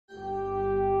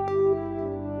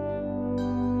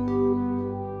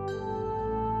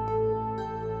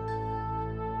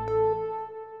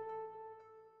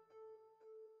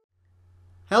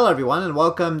Hello everyone and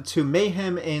welcome to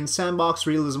Mayhem in Sandbox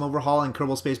Realism Overhaul in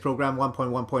Kerbal Space Program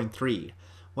 1.1.3.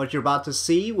 What you're about to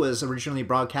see was originally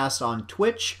broadcast on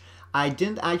Twitch. I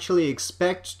didn't actually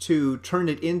expect to turn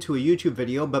it into a YouTube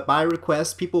video, but by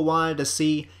request people wanted to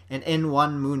see an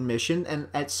N1 moon mission, and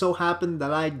it so happened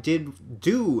that I did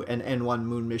do an N1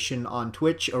 moon mission on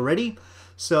Twitch already,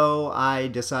 so I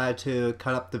decided to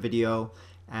cut up the video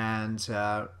and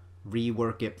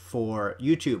rework it for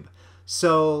YouTube.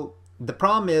 So the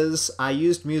problem is I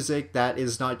used music that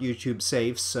is not YouTube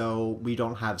safe, so we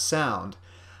don't have sound.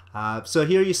 So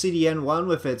here you see the N1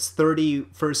 with its 30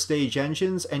 first stage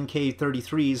engines,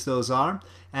 NK33s those are,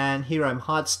 and here I'm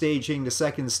hot staging the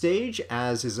second stage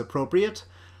as is appropriate.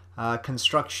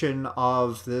 Construction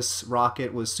of this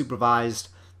rocket was supervised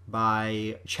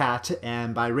by Chat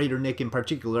and by Raider Nick in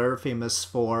particular, famous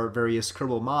for various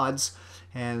Kerbal mods,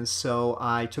 and so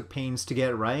I took pains to get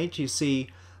it right. You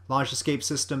see launch escape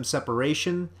system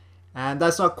separation, and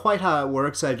that's not quite how it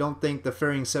works. I don't think the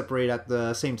fairings separate at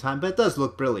the same time, but it does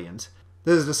look brilliant.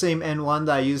 This is the same N1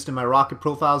 that I used in my rocket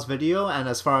profiles video, and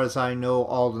as far as I know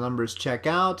all the numbers check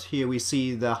out. Here we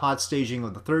see the hot staging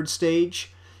of the third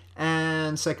stage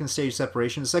and second stage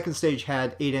separation. The second stage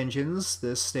had 8 engines,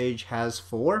 this stage has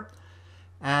 4,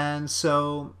 and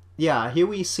so yeah, here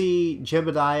we see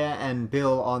Jebediah and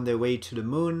Bill on their way to the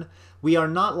moon. We are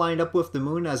not lined up with the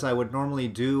moon as I would normally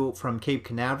do from Cape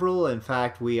Canaveral. In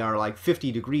fact, we are like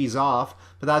 50 degrees off,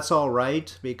 but that's all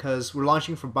right because we're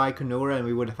launching from Baikonur and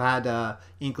we would have had an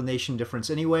inclination difference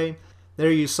anyway.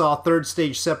 There you saw third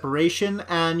stage separation,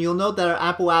 and you'll note that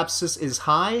our apoapsis is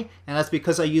high, and that's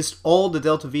because I used all the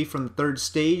delta V from the third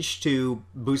stage to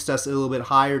boost us a little bit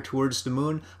higher towards the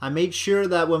moon. I made sure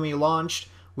that when we launched,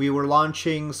 we were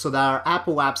launching so that our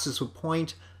apoapsis would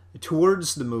point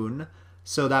towards the moon,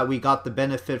 so that we got the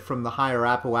benefit from the higher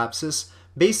apoapsis.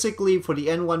 Basically, for the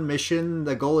N1 mission,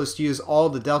 the goal is to use all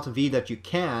the delta V that you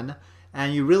can,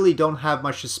 and you really don't have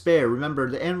much to spare. Remember,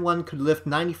 the N1 could lift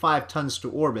 95 tons to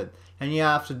orbit, and you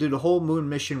have to do the whole moon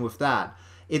mission with that.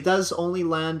 It does only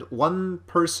land one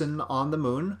person on the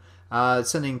moon,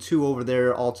 sending 2 over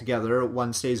there altogether.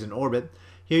 1 stays in orbit.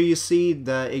 Here you see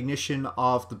the ignition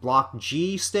of the Block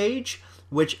G stage,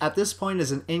 which at this point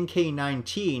is an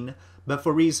NK19, but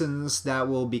for reasons that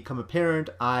will become apparent,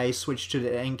 I switched to the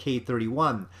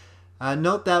NK31.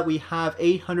 Note that we have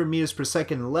 800 meters per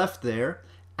second left there,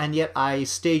 and yet I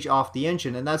stage off the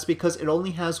engine, and that's because it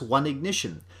only has 1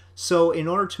 ignition. So in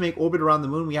order to make orbit around the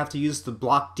moon, we have to use the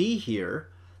Block D here,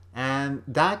 and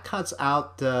that cuts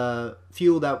out the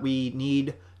fuel that we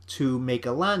need to make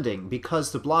a landing.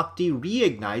 Because the Block D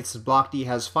reignites, the Block D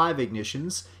has 5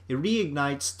 ignitions, it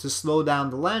reignites to slow down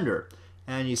the lander.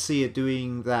 And you see it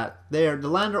doing that there. The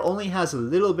lander only has a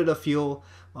little bit of fuel.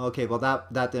 Okay, well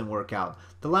that didn't work out.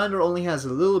 The lander only has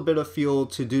a little bit of fuel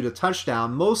to do the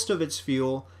touchdown. Most of its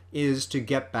fuel is to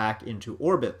get back into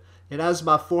orbit. It has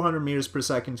about 400 meters per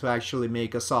second to actually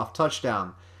make a soft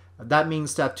touchdown. That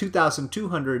means that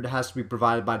 2,200 has to be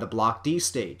provided by the Block D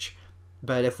stage.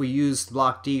 But if we use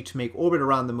Block D to make orbit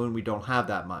around the moon, we don't have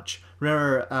that much.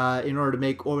 Remember, in order to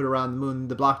make orbit around the moon,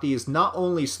 the Block D is not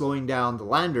only slowing down the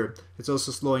lander, it's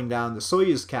also slowing down the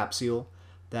Soyuz capsule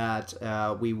that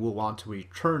we will want to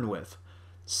return with.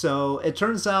 So it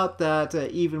turns out that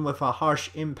even with a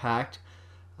harsh impact,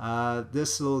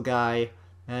 this little guy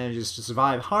manages to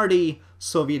survive. Hardy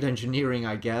Soviet engineering,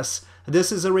 I guess.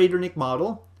 This is a Raider Nick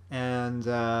model, and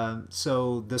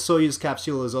so the Soyuz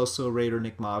capsule is also a Raider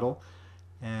Nick model.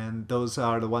 And those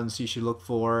are the ones you should look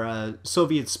for.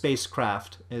 Soviet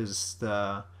spacecraft is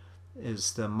the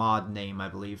mod name, I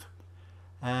believe.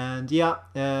 And yeah,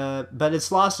 but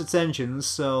it's lost its engines,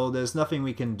 so there's nothing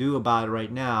we can do about it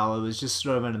right now. It was just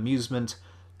sort of an amusement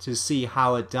to see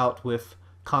how it dealt with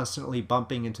constantly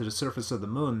bumping into the surface of the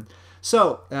moon.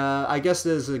 So I guess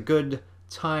there's a good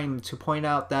time to point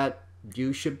out that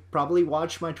you should probably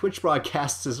watch my Twitch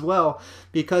broadcasts as well,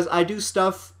 because I do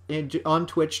stuff on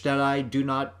Twitch that I do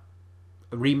not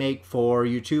remake for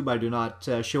YouTube. I do not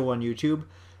show on YouTube,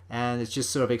 and it's just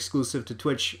sort of exclusive to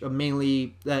Twitch,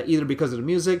 mainly either because of the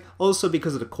music, also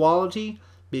because of the quality,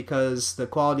 because the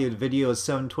quality of the video is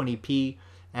 720p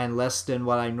and less than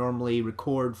what I normally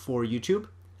record for YouTube.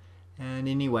 And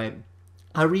anyway,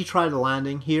 I retried the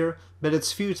landing here, but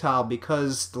it's futile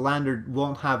because the lander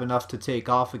won't have enough to take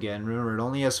off again. Remember, it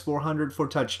only has 400 for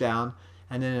touchdown,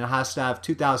 and then it has to have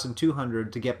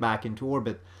 2,200 to get back into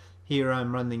orbit. Here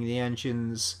I'm running the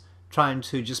engines, trying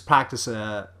to just practice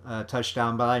a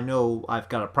touchdown, but I know I've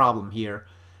got a problem here,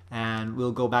 and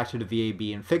we'll go back to the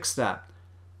VAB and fix that.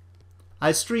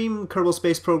 I stream Kerbal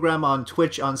Space Program on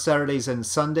Twitch on Saturdays and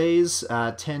Sundays,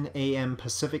 10 a.m.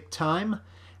 Pacific time,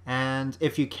 And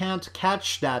if you can't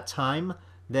catch that time,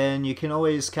 then you can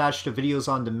always catch the videos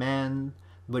on demand,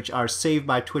 which are saved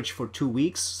by Twitch for 2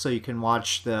 weeks, so you can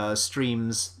watch the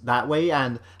streams that way.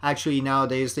 And actually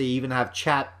nowadays they even have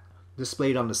chat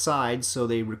displayed on the side, so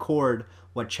they record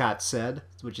what chat said,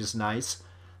 which is nice.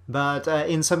 But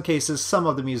in some cases, some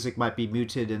of the music might be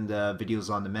muted in the videos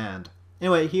on demand.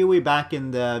 Anyway, here we're back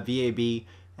in the VAB,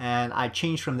 and I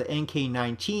changed from the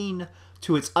NK19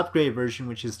 to its upgraded version,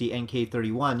 which is the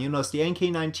NK31. You'll notice the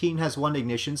NK19 has 1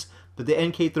 ignitions, but the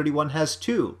NK31 has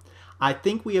 2. I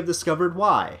think we have discovered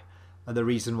why. The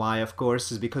reason why, of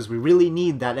course, is because we really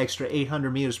need that extra 800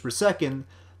 meters per second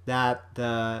that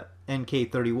the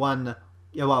NK31,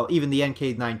 well, even the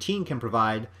NK19 can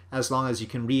provide, as long as you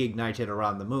can reignite it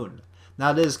around the moon.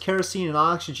 Now, there's kerosene and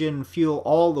oxygen fuel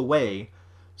all the way,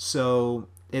 so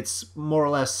it's more or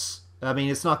less, I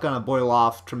mean, it's not going to boil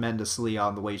off tremendously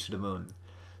on the way to the moon.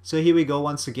 So here we go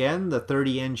once again, the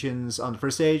 30 engines on the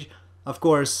first stage. Of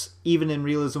course, even in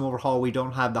Realism Overhaul, we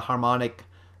don't have the harmonic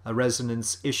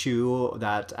resonance issue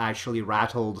that actually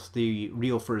rattled the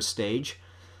real first stage.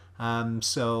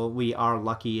 So we are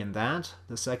lucky in that.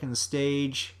 The second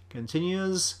stage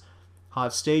continues.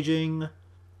 Hot staging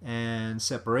and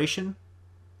separation.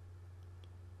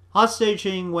 Hot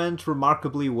staging went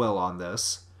remarkably well on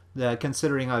this,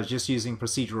 considering I was just using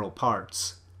procedural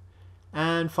parts.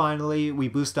 And finally, we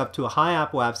boost up to a high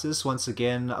apoapsis, once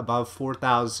again above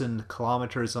 4,000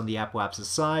 kilometers on the apoapsis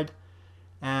side.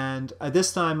 And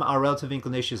this time our relative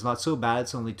inclination is not so bad,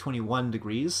 it's only 21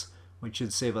 degrees, which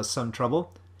should save us some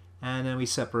trouble. And then we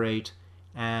separate,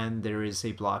 and there is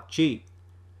a block G.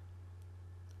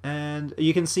 And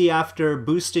you can see after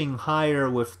boosting higher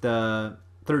with the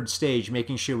third stage,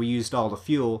 making sure we used all the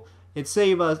fuel, it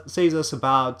saves us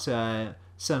about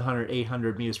 700,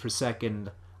 800 meters per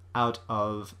second out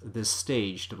of this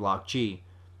stage, the block G.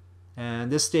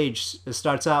 And this stage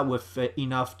starts out with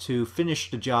enough to finish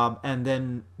the job and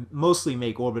then mostly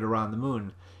make orbit around the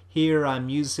moon. Here I'm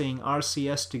using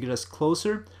RCS to get us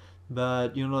closer,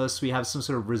 but you'll notice we have some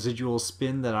sort of residual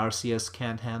spin that RCS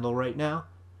can't handle right now.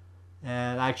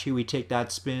 And actually we take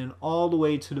that spin all the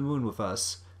way to the moon with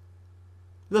us.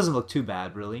 It doesn't look too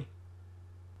bad, really.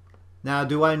 Now,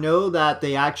 do I know that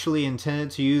they actually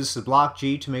intended to use the block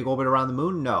G to make orbit around the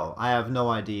moon? No, I have no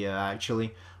idea,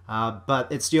 actually. But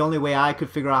it's the only way I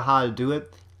could figure out how to do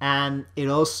it. And it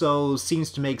also seems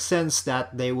to make sense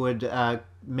that they would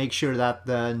make sure that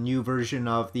the new version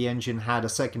of the engine had a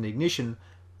second ignition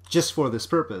just for this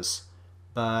purpose.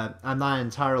 But I'm not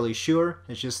entirely sure.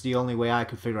 It's just the only way I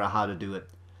could figure out how to do it.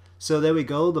 So there we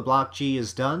go. The block G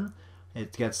is done.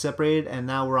 It gets separated, and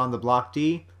now we're on the block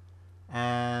D.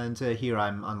 And here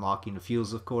I'm unlocking the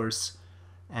fuels, of course.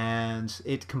 And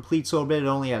it completes orbit. It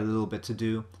only had a little bit to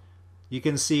do. You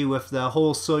can see with the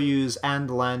whole Soyuz and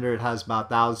the lander, it has about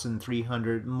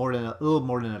 1,300, a little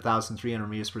more than 1,300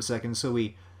 meters per second. So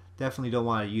we definitely don't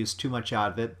want to use too much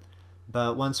out of it.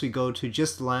 But once we go to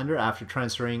just the lander, after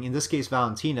transferring, in this case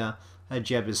Valentina,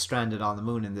 Jeb is stranded on the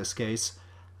moon in this case.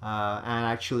 And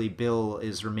actually Bill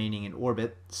is remaining in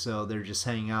orbit, so they're just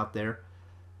hanging out there.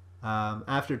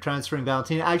 After transferring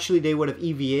Valentina, actually they would have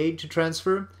EVA'd to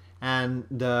transfer, and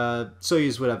the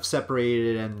Soyuz would have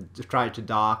separated and tried to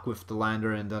dock with the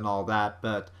lander and done all that,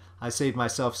 but I saved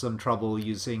myself some trouble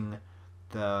using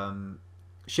the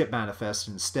ship manifest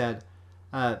instead.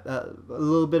 A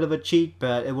little bit of a cheat,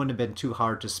 but it wouldn't have been too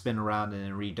hard to spin around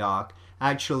and redock.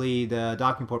 Actually, the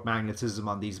docking port magnetism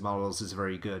on these models is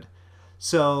very good.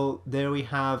 So there we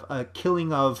have a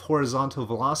killing of horizontal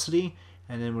velocity,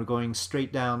 and then we're going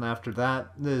straight down after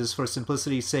that. This is for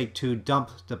simplicity's sake to dump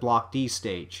the block D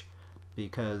stage,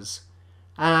 because,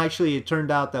 and actually it turned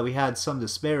out that we had some to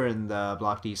spare in the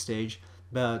block D stage,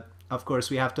 but of course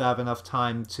we have to have enough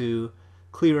time to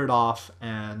clear it off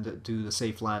and do the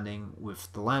safe landing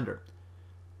with the lander.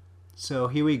 So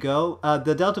here we go.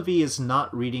 The delta V is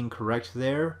not reading correct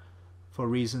there for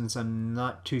reasons I'm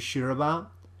not too sure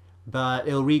about, but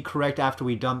it'll read correct after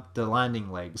we dump the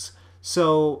landing legs.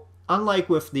 So unlike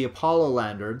with the Apollo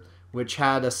lander, which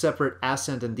had a separate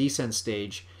ascent and descent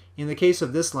stage, in the case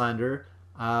of this lander,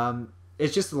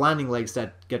 it's just the landing legs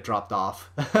that get dropped off.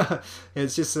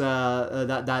 It's just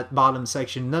that bottom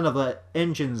section. None of the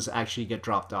engines actually get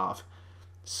dropped off.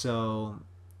 So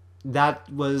that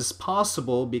was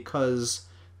possible because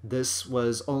this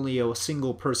was only a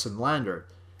single person lander.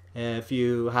 If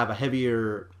you have a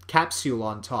heavier capsule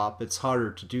on top, it's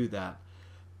harder to do that.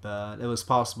 But it was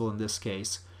possible in this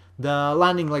case. The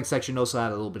landing leg section also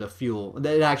had a little bit of fuel.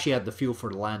 It actually had the fuel for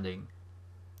the landing.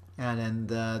 And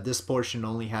then this portion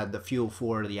only had the fuel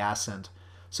for the ascent.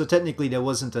 So technically there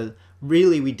wasn't a...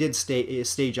 Really, we did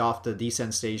stage off the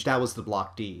descent stage. That was the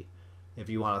Block D, if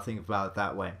you want to think about it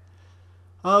that way.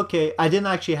 Okay, I didn't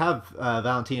actually have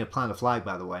Valentina plant a flag,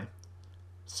 by the way.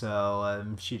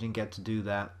 So she didn't get to do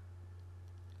that.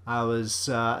 I was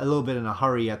a little bit in a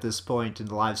hurry at this point in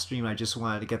the live stream. I just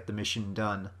wanted to get the mission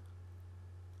done.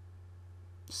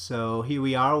 So here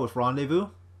we are with Rendezvous.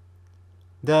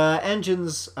 The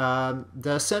engines,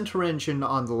 the center engine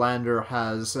on the lander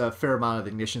has a fair amount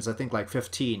of ignitions, I think like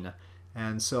 15.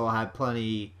 And so I had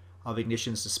plenty of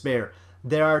ignitions to spare.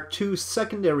 There are 2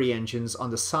 secondary engines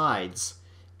on the sides,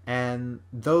 and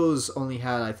those only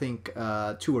had, I think,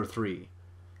 2 or 3.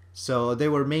 So they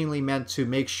were mainly meant to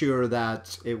make sure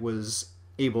that it was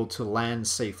able to land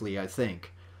safely, I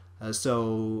think.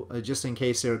 Just in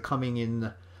case they're coming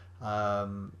in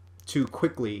too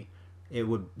quickly, they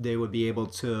would be able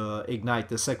to ignite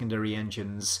the secondary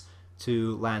engines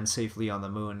to land safely on the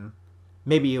moon.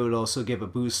 Maybe it would also give a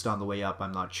boost on the way up,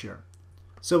 I'm not sure.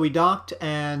 So we docked,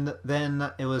 and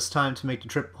then it was time to make the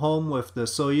trip home with the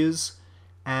Soyuz.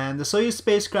 And the Soyuz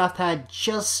spacecraft had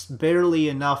just barely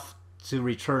enough to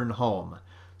return home.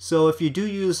 So if you do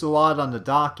use a lot on the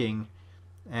docking,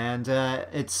 and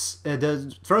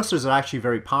the thrusters are actually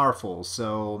very powerful,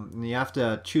 so you have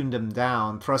to tune them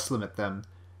down, thrust limit them,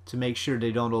 to make sure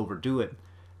they don't overdo it.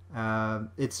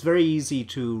 It's very easy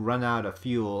to run out of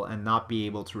fuel and not be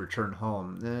able to return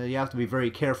home. You have to be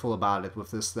very careful about it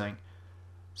with this thing.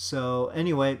 So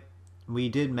anyway, we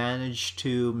did manage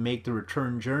to make the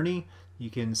return journey. You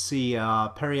can see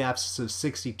periapsis of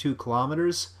 62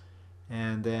 kilometers.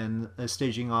 And then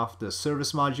staging off the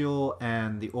service module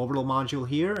and the orbital module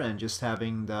here, and just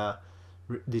having the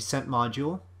descent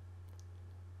module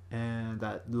and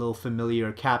that little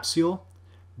familiar capsule.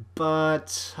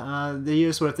 But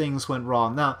here's where things went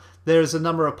wrong. Now, there's a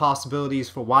number of possibilities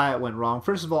for why it went wrong.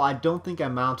 First of all, I don't think I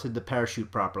mounted the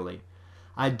parachute properly.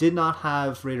 I did not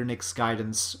have Raider Nick's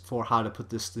guidance for how to put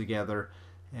this together,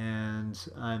 and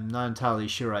I'm not entirely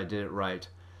sure I did it right.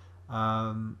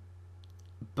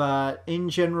 But in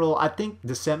general, I think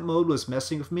descent mode was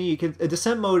messing with me.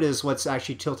 Descent mode is what's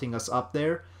actually tilting us up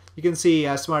there. You can see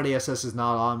Smart ASS is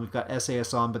not on. We've got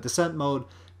SAS on, but descent mode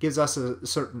gives us a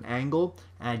certain angle,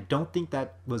 and I don't think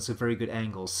that was a very good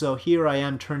angle. So here I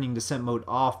am turning descent mode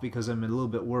off because I'm a little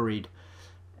bit worried,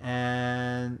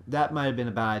 and that might have been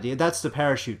a bad idea. That's the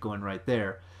parachute going right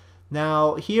there.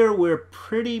 Now here we're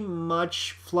pretty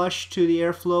much flush to the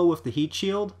airflow with the heat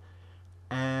shield,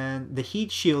 and the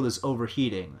heat shield is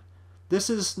overheating. This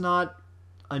is not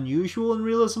unusual in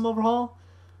Realism Overhaul,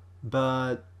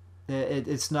 but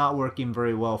it's not working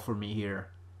very well for me here.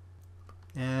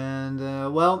 And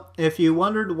well, if you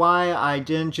wondered why I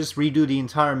didn't just redo the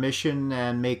entire mission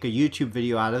and make a YouTube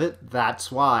video out of it,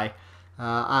 that's why.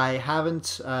 I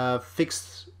haven't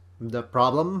fixed the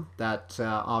problem that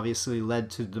obviously led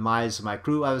to the demise of my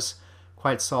crew. I was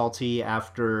quite salty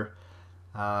after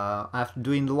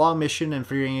doing the long mission and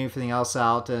figuring everything else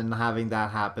out and having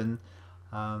that happen.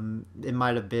 It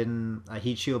might have been a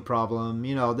heat shield problem.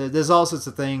 You know, there's all sorts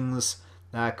of things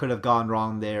that could have gone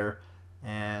wrong there,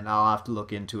 and I'll have to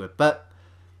look into it. But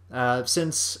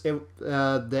since the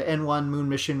N1 moon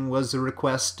mission was a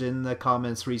request in the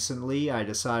comments recently, I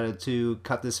decided to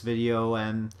cut this video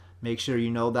and make sure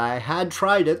you know that I had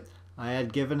tried it. I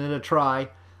had given it a try.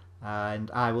 And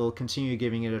I will continue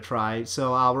giving it a try.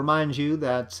 So I'll remind you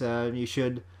that you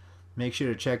should make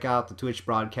sure to check out the Twitch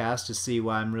broadcast to see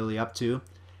what I'm really up to.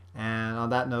 And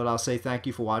on that note, I'll say thank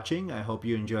you for watching. I hope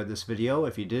you enjoyed this video.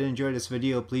 If you did enjoy this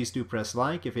video, please do press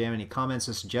like. If you have any comments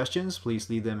or suggestions, please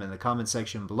leave them in the comment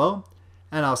section below.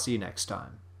 And I'll see you next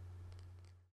time.